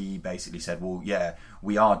 where he basically said, well, yeah,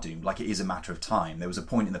 we are doomed, like it is a matter of time. There was a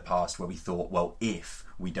point in the past where we thought, well, if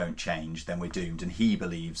we don't change, then we're doomed, and he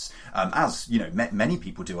believes, as you know, many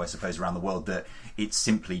people do, I suppose, around the world, that it's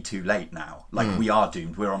simply too late now. Like we are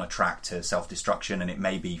doomed, we're on a track to self-destruction, and it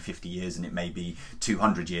may be 50 years and it may be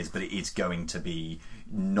 200 years, but it is going to be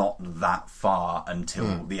not that far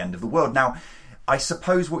until the end of the world. Now, I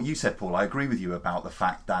suppose what you said, Paul, I agree with you about the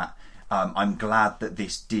fact that I'm glad that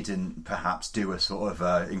this didn't perhaps do a sort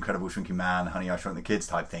of Incredible Shrinking Man, Honey, I Shrunk the Kids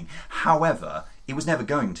type thing. However, it was never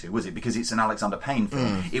going to, was it? Because it's an Alexander Payne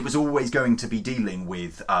film. It was always going to be dealing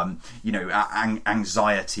with,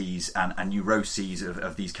 anxieties and neuroses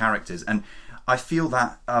of these characters. And I feel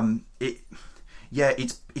that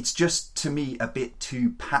it's just, to me, a bit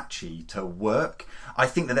too patchy to work. I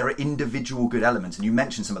think that there are individual good elements, and you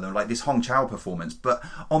mentioned some of them, like this Hong Chow performance, but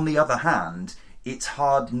on the other hand, it's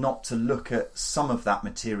hard not to look at some of that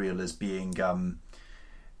material as being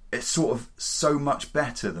it's sort of so much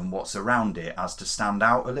better than what's around it as to stand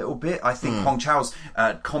out a little bit. I think Hong Chow's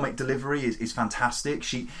comic delivery is fantastic.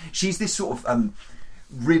 She's this sort of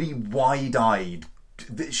really wide-eyed,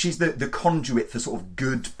 she's the conduit for sort of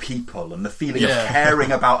good people and the feeling of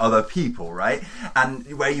caring about other people, right?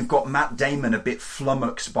 And where you've got Matt Damon a bit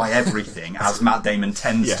flummoxed by everything, as Matt Damon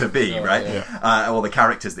tends to be, right? Yeah. Or the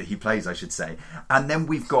characters that he plays, I should say. And then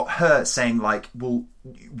we've got her saying, like, well,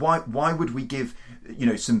 why would we give,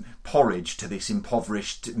 some porridge to this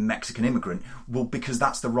impoverished Mexican immigrant? Well, because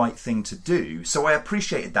that's the right thing to do. So I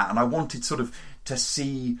appreciated that, and I wanted sort of to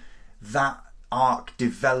see that arc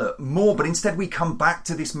develop more, but instead we come back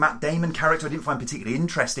to this Matt Damon character I didn't find particularly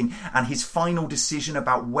interesting, and his final decision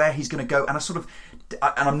about where he's going to go, and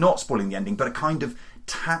I'm not spoiling the ending, but a kind of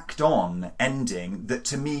tacked on ending that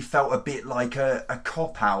to me felt a bit like a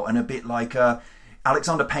cop-out, and a bit like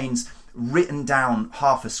Alexander Payne's written down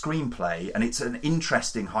half a screenplay, and it's an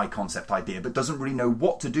interesting high concept idea, but doesn't really know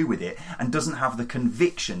what to do with it, and doesn't have the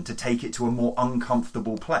conviction to take it to a more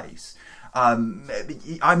uncomfortable place. I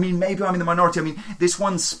mean, maybe I'm in the minority. I mean, this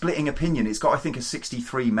one's splitting opinion. It's got, I think, a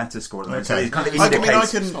 63 Metascore. Okay. So it kind of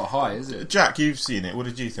indicates... It's not high, is it? Jack, you've seen it. What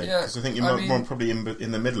did you think? Because I think you're more probably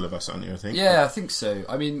in the middle of us, aren't you? I think. Yeah, I think so.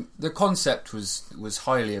 I mean, the concept was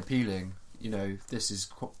highly appealing. This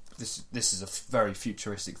is a very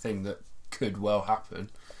futuristic thing that could well happen.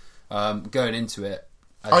 Going into it,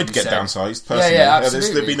 I'd get downsized personally. Yeah,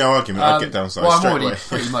 absolutely. There'd be no argument. I'd get downsized. Well, I'm straight already away.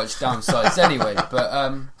 pretty much downsized anyway,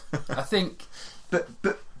 but. I think... But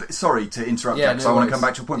sorry to interrupt, Jack, because I want to come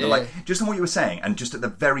back to your point, but just on what you were saying, and just at the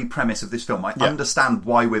very premise of this film, I understand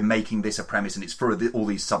why we're making this a premise, and it's for all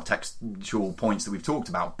these subtextual points that we've talked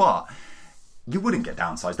about, but you wouldn't get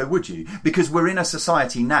downsized, though, would you? Because we're in a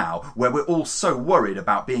society now where we're all so worried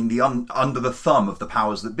about being the under the thumb of the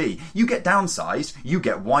powers that be. You get downsized, you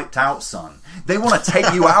get wiped out, son. They want to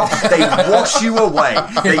take you out, they wash you away,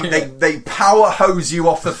 they power hose you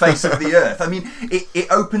off the face of the earth. I mean,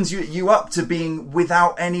 it opens you up to being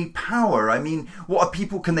without any power. I mean, what are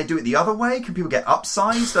people, can they do it the other way? Can people get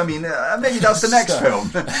upsized? I mean, maybe that's the next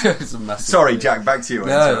film. It's a massive Sorry, Jack, back to you.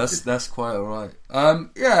 No, that's quite alright.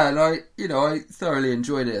 Yeah, and I thoroughly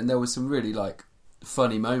enjoyed it, and there were some really like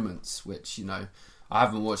funny moments, which I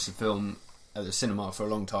haven't watched the film at the cinema for a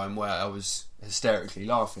long time where I was hysterically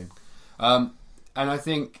laughing, and I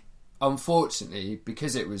think unfortunately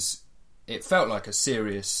because it felt like a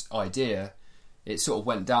serious idea, it sort of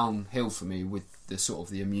went downhill for me with the sort of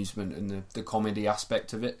the amusement and the comedy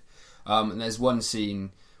aspect of it. And there's one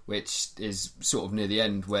scene which is sort of near the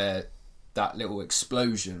end where that little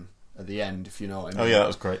explosion at the end, if you know what I mean. Oh yeah, that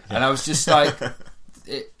was great. Yeah. And I was just like,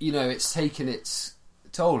 it's taken its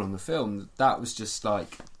toll on the film. That was just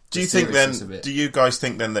like. Do you guys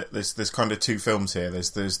think then that there's kind of two films here?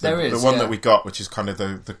 There's the one that we got, which is kind of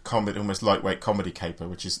the comedy, almost lightweight comedy caper,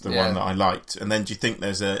 which is the one that I liked. And then do you think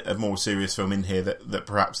there's a more serious film in here that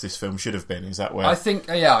perhaps this film should have been? Is that where I think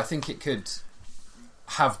it could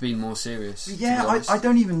have been more serious. Yeah, I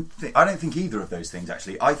don't think either of those things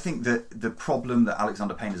actually. I think that the problem that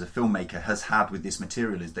Alexander Payne as a filmmaker has had with this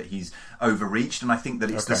material is that he's overreached, and I think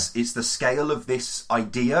that it's the scale of this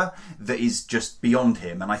idea that is just beyond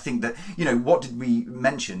him. And I think that what did we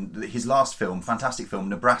mention? His last film, fantastic film,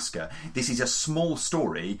 Nebraska. This is a small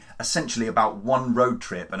story, essentially about one road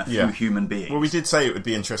trip and a few human beings. Well, we did say it would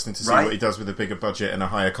be interesting to see what he does with a bigger budget and a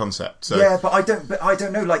higher concept. So. Yeah, but I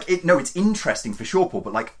don't know. Like, it's interesting for sure, Paul.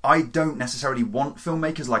 But like, I don't necessarily want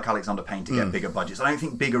filmmakers like Alexander Payne to get bigger budgets. I don't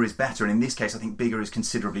think bigger is better, and in this case, I think bigger is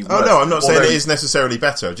considerably worse. Oh no, I'm not saying it is necessarily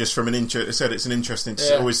better. Just from I said it's an interesting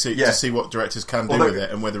to see what directors can do with it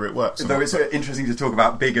and whether it works. Though it's interesting to talk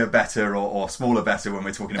about bigger better or smaller better when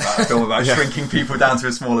we're talking about a film about shrinking people down to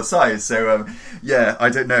a smaller size. So I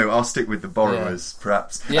don't know. I'll stick with The Borrowers,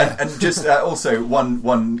 perhaps. Yeah. And just also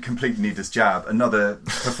one completely needless jab. Another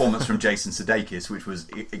performance from Jason Sudeikis, which was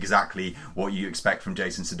exactly what you expect from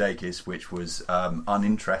Jason Sudeikis, which was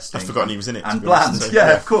uninteresting. I've forgotten he was in it. And bland. So,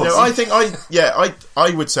 yeah, of course. No, I think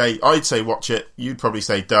I'd say watch it. You'd probably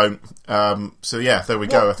say don't. So yeah, there we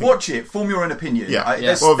go. I think. Watch it. Form your own opinion. Yeah,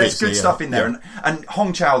 there's good stuff in there, and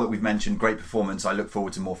Hong Chow that we've mentioned, great performance. I look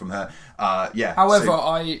forward to more from her. However,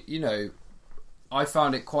 I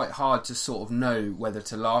found it quite hard to sort of know whether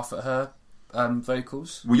to laugh at her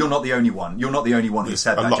vocals. Well, you're not the only one. You're not the only one who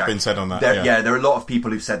said that. A lot Jack. been said on that. There are a lot of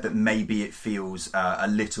people who've said that maybe it feels a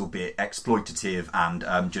little bit exploitative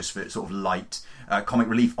and just for sort of light comic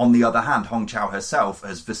relief. On the other hand, Hong Chow herself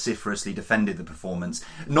has vociferously defended the performance,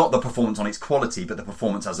 not the performance on its quality, but the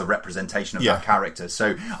performance as a representation of that character.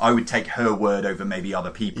 So I would take her word over maybe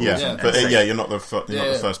other people's. You're not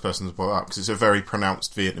the first person to pull it up because it's a very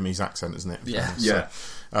pronounced Vietnamese accent, isn't it?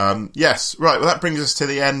 Yes, right. Well, that brings us to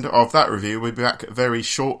the end of that review. We'll be back very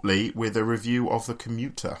shortly with a review of The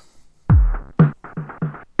Commuter.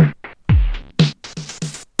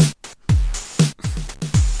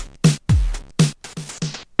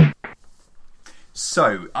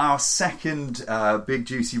 So, our second big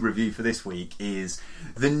juicy review for this week is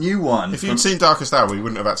the new one. If you'd seen Darkest Hour, we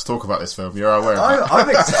wouldn't have had to talk about this film. You're aware of that. I'm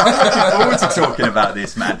looking forward to talking about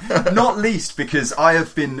this, man. Not least because I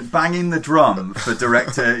have been banging the drum for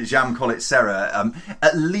director Jam Collet-Serra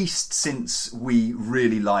at least since we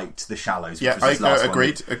really liked The Shallows, which was his last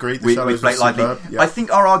agreed. one. The Shallows with Blake was Lively. superb. Yeah. I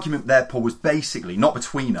think our argument there, Paul, was basically, not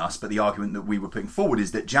between us, but the argument that we were putting forward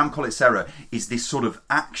is that Jam Collet-Serra is this sort of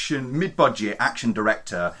mid-budget action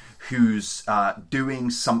director who's doing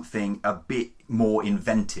something a bit more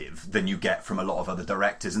inventive than you get from a lot of other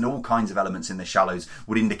directors, and all kinds of elements in The Shallows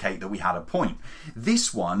would indicate that we had a point.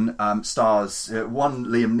 This one stars one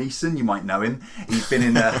Liam Neeson. You might know him. He's been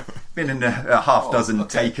in a half dozen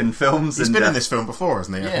Taken films. He's been in this film before,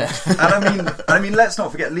 hasn't he? Yeah. And I mean, let's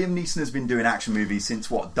not forget Liam Neeson has been doing action movies since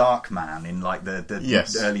Darkman in like the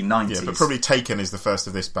early 90s. Yeah, but probably Taken is the first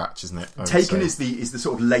of this batch, isn't it? Taken is the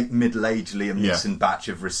sort of late middle-aged Liam Neeson batch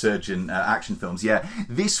of resurgent action films. Yeah,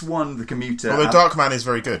 this one, The Commuter. Although Darkman is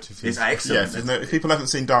very good. It's excellent. Yeah, if people haven't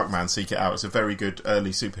seen Darkman, seek it out. It's a very good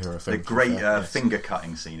early superhero film. The great finger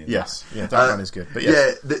cutting scene in that. Yeah, Darkman is good.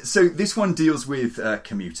 But so this one deals with a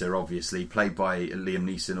commuter, obviously, played by Liam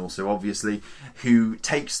Neeson, also obviously, who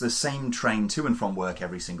takes the same train to and from work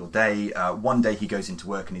every single day. One day he goes into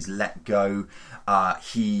work and is let go.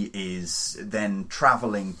 He is then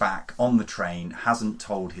travelling back on the train, hasn't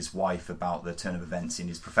told his wife about the turn of events in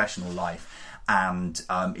his professional life, and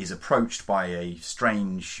is approached by a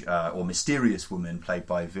strange or mysterious woman played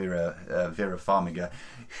by Vera Farmiga,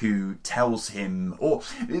 who tells him, or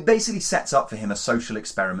basically sets up for him, a social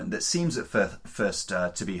experiment that seems at first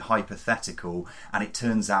to be hypothetical, and it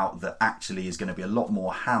turns out that actually is going to be a lot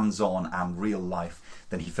more hands-on and real life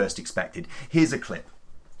than he first expected. Here's a clip.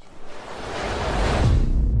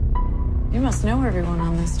 You must know everyone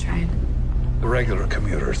on this train. The regular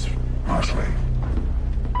commuters, mostly.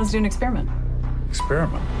 Let's do an experiment.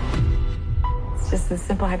 experiment. It's just a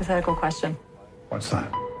simple hypothetical question. What's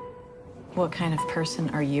that? What kind of person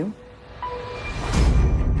are you?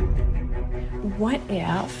 What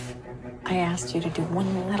if I asked you to do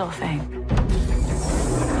one little thing?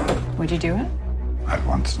 Would you do it? I'd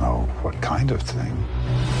want to know what kind of thing.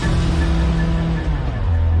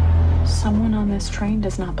 Someone on this train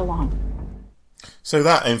does not belong. So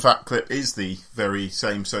that, in fact, clip is the very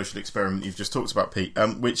same social experiment you've just talked about, Pete,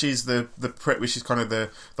 which is which is kind of the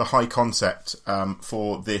high concept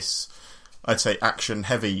for this, I'd say,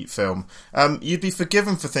 action-heavy film. You'd be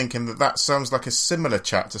forgiven for thinking that sounds like a similar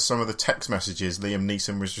chat to some of the text messages Liam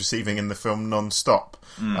Neeson was receiving in the film Non-Stop.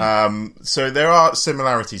 So there are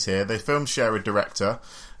similarities here. The films share a director,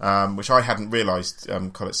 which I hadn't realised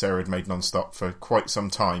Colette Serra had made Non-Stop for quite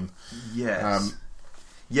some time. Yes.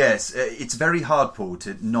 Yes, it's very hard, Paul,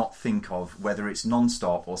 to not think of whether it's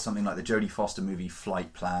Non-Stop or something like the Jodie Foster movie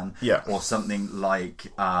Flight Plan, or something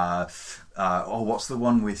like what's the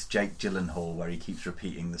one with Jake Gyllenhaal where he keeps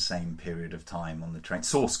repeating the same period of time on the train?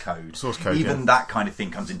 Source Code. Even that kind of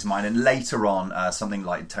thing comes into mind. And later on, something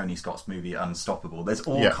like Tony Scott's movie Unstoppable. There's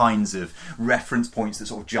all kinds of reference points that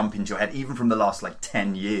sort of jump into your head, even from the last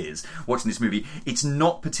 10 years watching this movie. It's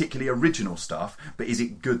not particularly original stuff, but is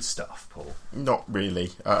it good stuff, Paul? Not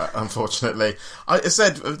really, unfortunately. I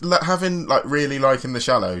said, having really liking The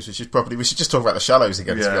Shallows, which is probably, we should just talk about The Shallows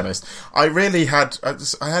again, to be honest. I really had, I'm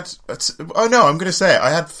going to say it, I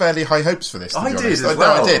had fairly high hopes for this, to be honest. Did as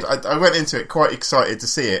well. I did. I went into it quite excited to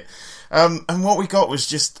see it. And what we got was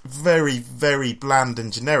just very, very bland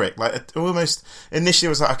and generic. Almost, initially I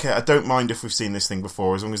was like, okay, I don't mind if we've seen this thing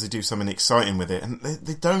before, as long as they do something exciting with it. And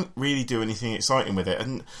they don't really do anything exciting with it.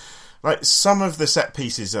 And some of the set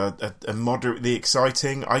pieces are moderately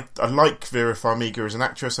exciting. I like Vera Farmiga as an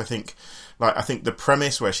actress. I think the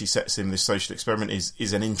premise where she sets in this social experiment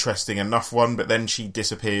is an interesting enough one, but then she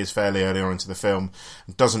disappears fairly early on into the film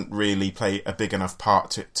and doesn't really play a big enough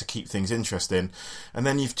part to keep things interesting. And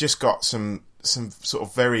then you've just got some sort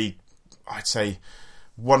of very, I'd say,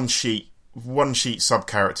 one sheet sub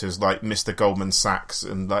characters like Mr. Goldman Sachs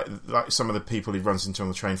and like some of the people he runs into on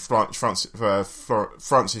the train. Francis.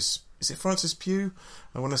 Is it Francis Pugh?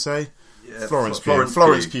 I want to say. Yeah, Florence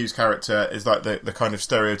Pugh's character is like the kind of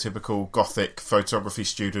stereotypical gothic photography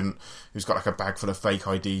student who's got a bag full of fake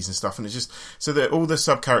IDs and stuff, and it's just so that all the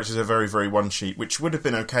sub characters are very, very one sheet, which would have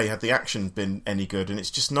been okay had the action been any good, and it's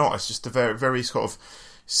just not. It's just a very, very sort of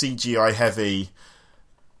CGI heavy,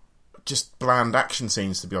 just bland action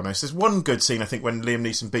scenes, to be honest. There's one good scene, I think, when Liam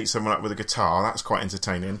Neeson beats someone up with a guitar. That's quite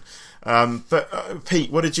entertaining. But Pete,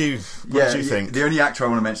 what did you think? The only actor I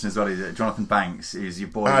want to mention as well is Jonathan Banks, is your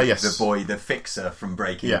boy, the fixer from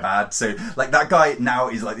Breaking Bad. So that guy now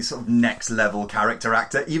is this sort of next level character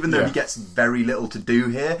actor. Even though he gets very little to do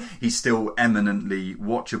here, he's still eminently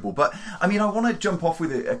watchable. But I mean, I want to jump off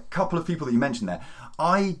with a couple of people that you mentioned there.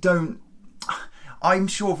 I'm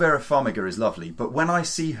sure Vera Farmiga is lovely, but when I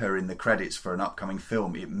see her in the credits for an upcoming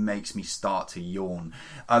film, it makes me start to yawn.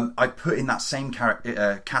 I put in that same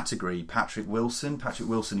category Patrick Wilson,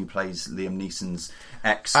 who plays Liam Neeson's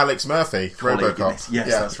ex... Alex Murphy, RoboCop. Yes,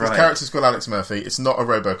 that's right. His character's called Alex Murphy. It's not a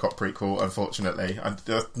RoboCop prequel, unfortunately. I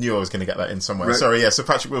knew I was going to get that in somewhere. So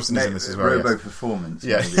Patrick Wilson is in this as well. Performance.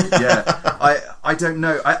 Yeah. I don't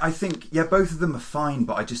know. I think, both of them are fine,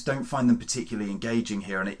 but I just don't find them particularly engaging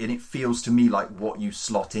here, and it feels to me like what you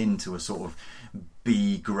slot into a sort of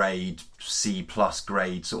B grade, C plus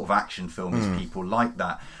grade sort of action film is people like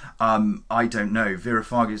that. I don't know. Vera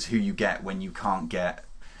Farmiga is who you get when you can't get...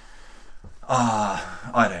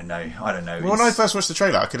 I don't know. When I first watched the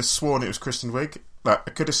trailer, I could have sworn it was Kristen Wiig. I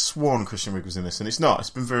could have sworn Kristen Wiig was in this, and it's not. It's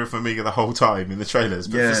been Vera Farmiga the whole time in the trailers,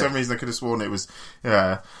 but for some reason I could have sworn it was...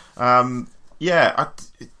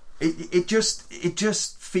 It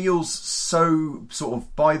just feels so sort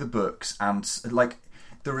of by the books and like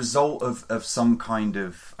the result of some kind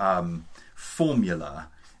of formula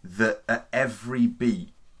that at every beat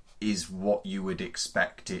is what you would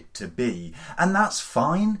expect it to be, and that's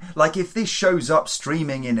fine. Like, if this shows up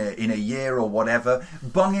streaming in a year or whatever,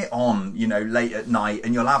 bung it on, late at night,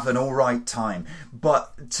 and you'll have an all right time.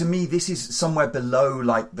 But to me, this is somewhere below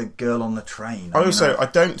like The Girl on the Train. I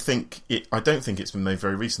don't think it's been made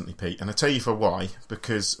very recently, Pete, and I tell you for why.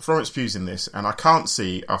 Because Florence Pugh's in this, and I can't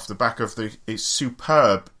see off the back of the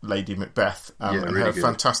superb Lady Macbeth and really her good.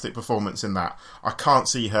 Fantastic performance in that, I can't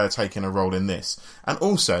see her taking a role in this. And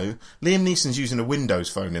also, know, Liam Neeson's using a Windows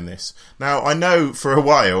phone in this. Now, I know for a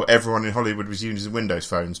while everyone in Hollywood was using Windows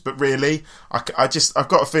phones, but really, I've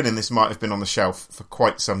got a feeling this might have been on the shelf for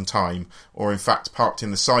quite some time, or in fact parked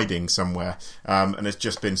in the siding somewhere, and has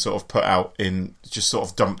just been sort of put out in, just sort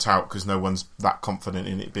of dumped out because no one's that confident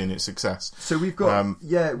in it being a success. So we've got,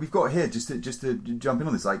 we've got here, just to jump in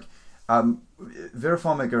on this, like, Vera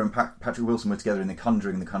Farmiga and Patrick Wilson were together in The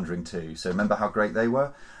Conjuring and The Conjuring 2. So remember how great they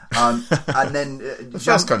were? And then the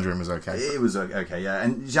first Conjuring was okay. It was okay, yeah.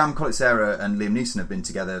 And Jean Collet-Serra and Liam Neeson have been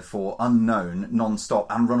together for Unknown,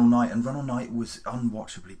 Non-Stop, and Run All Night. And Run All Night was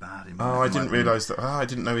unwatchably bad. I didn't realise that. I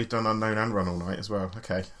didn't know he'd done Unknown and Run All Night as well.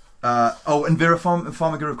 Okay. And Vera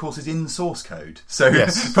Farmiga, of course, is in Source Code. So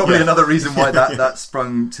yes, probably another reason why that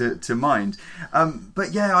sprung to mind.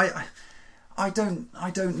 But yeah, I don't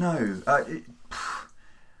know.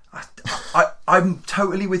 I'm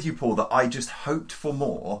totally with you, Paul, that I just hoped for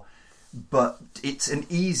more, but it's an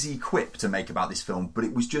easy quip to make about this film, but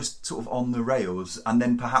it was just sort of on the rails, and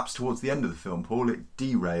then perhaps towards the end of the film, Paul, it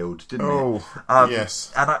derailed, didn't it?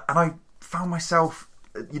 Yes. And I found myself,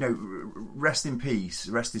 rest in peace,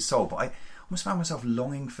 rest his soul, but I almost found myself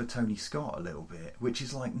longing for Tony Scott a little bit, which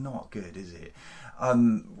is like not good, is it?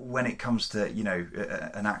 When it comes to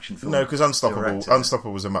an action film. No, because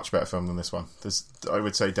Unstoppable was a much better film than this one. I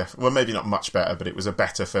would say definitely. Well, maybe not much better, but it was a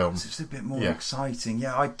better film. It's just a bit more exciting.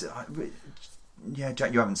 Yeah,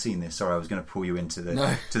 Jack, you haven't seen this. Sorry, I was going to pull you into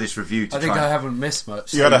this review. I think I haven't missed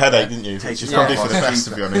much. You had a headache, didn't you? Which is probably for the best,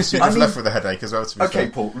 to be honest. You're left with a headache as well. To be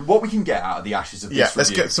fair. Paul. What we can get out of the ashes of this review,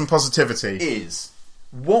 let's get some positivity. Is,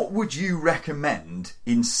 what would you recommend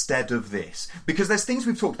instead of this? Because there's things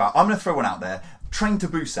we've talked about. I'm going to throw one out there. Train to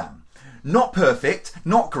Busan. Not perfect,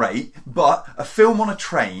 not great, but a film on a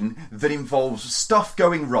train that involves stuff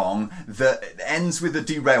going wrong that ends with a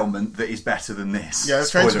derailment that is better than this. Yeah,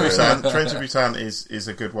 Train to Busan is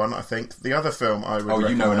a good one, I think. The other film I would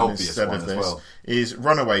recommend instead of this is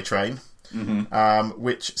Runaway Train,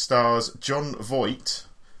 which stars Jon Voight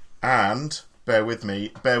and, bear with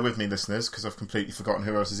me listeners, because I've completely forgotten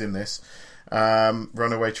who else is in this.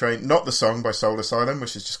 Runaway Train, not the song by Soul Asylum,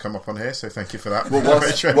 which has just come up on here, so thank you for that. Well,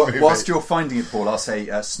 whilst you're finding it, Paul, I'll say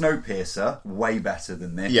Snowpiercer, way better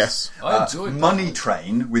than this. Yes. I enjoyed Money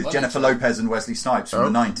Train with Jennifer Lopez and Wesley Snipes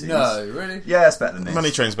from the 90s. No, really? Yeah, it's better than this.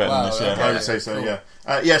 Money Train's better than this, yeah. Okay, I would say so,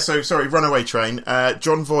 cool. So, sorry, Runaway Train,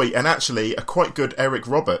 Jon Voight, and actually a quite good Eric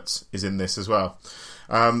Roberts is in this as well.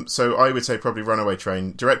 So I would say probably Runaway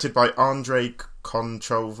Train, directed by Andrei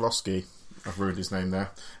Konchalovsky. I've ruined his name there.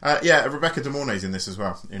 Rebecca De Mornay's in this as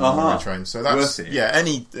well in Runaway Train. So that's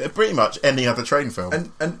pretty much any other train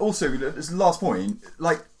film. And also, as the last point,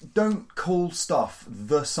 like, don't call stuff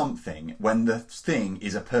the something when the thing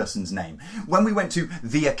is a person's name. When we went to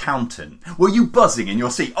The Accountant, were you buzzing in your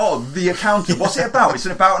seat? Oh, The Accountant. What's it about? It's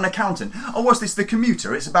about an accountant. Oh, what's this? The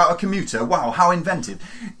Commuter. It's about a commuter. Wow, how inventive.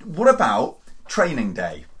 What about Training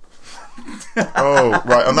Day? Oh,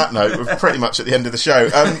 right, on that note, we're pretty much at the end of the show.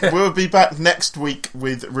 We'll be back next week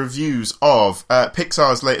with reviews of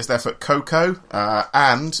Pixar's latest effort, Coco,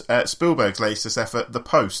 and Spielberg's latest effort, The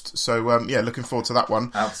Post. So, looking forward to that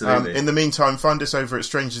one. Absolutely. In the meantime, find us over at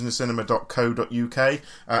strangersinthecinema.co.uk,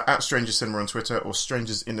 at Strangers Cinema on Twitter, or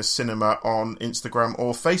Strangers in the Cinema on Instagram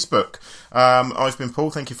or Facebook. I've been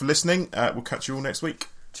Paul, thank you for listening. We'll catch you all next week.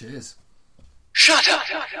 Cheers. Shut up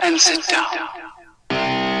and sit down.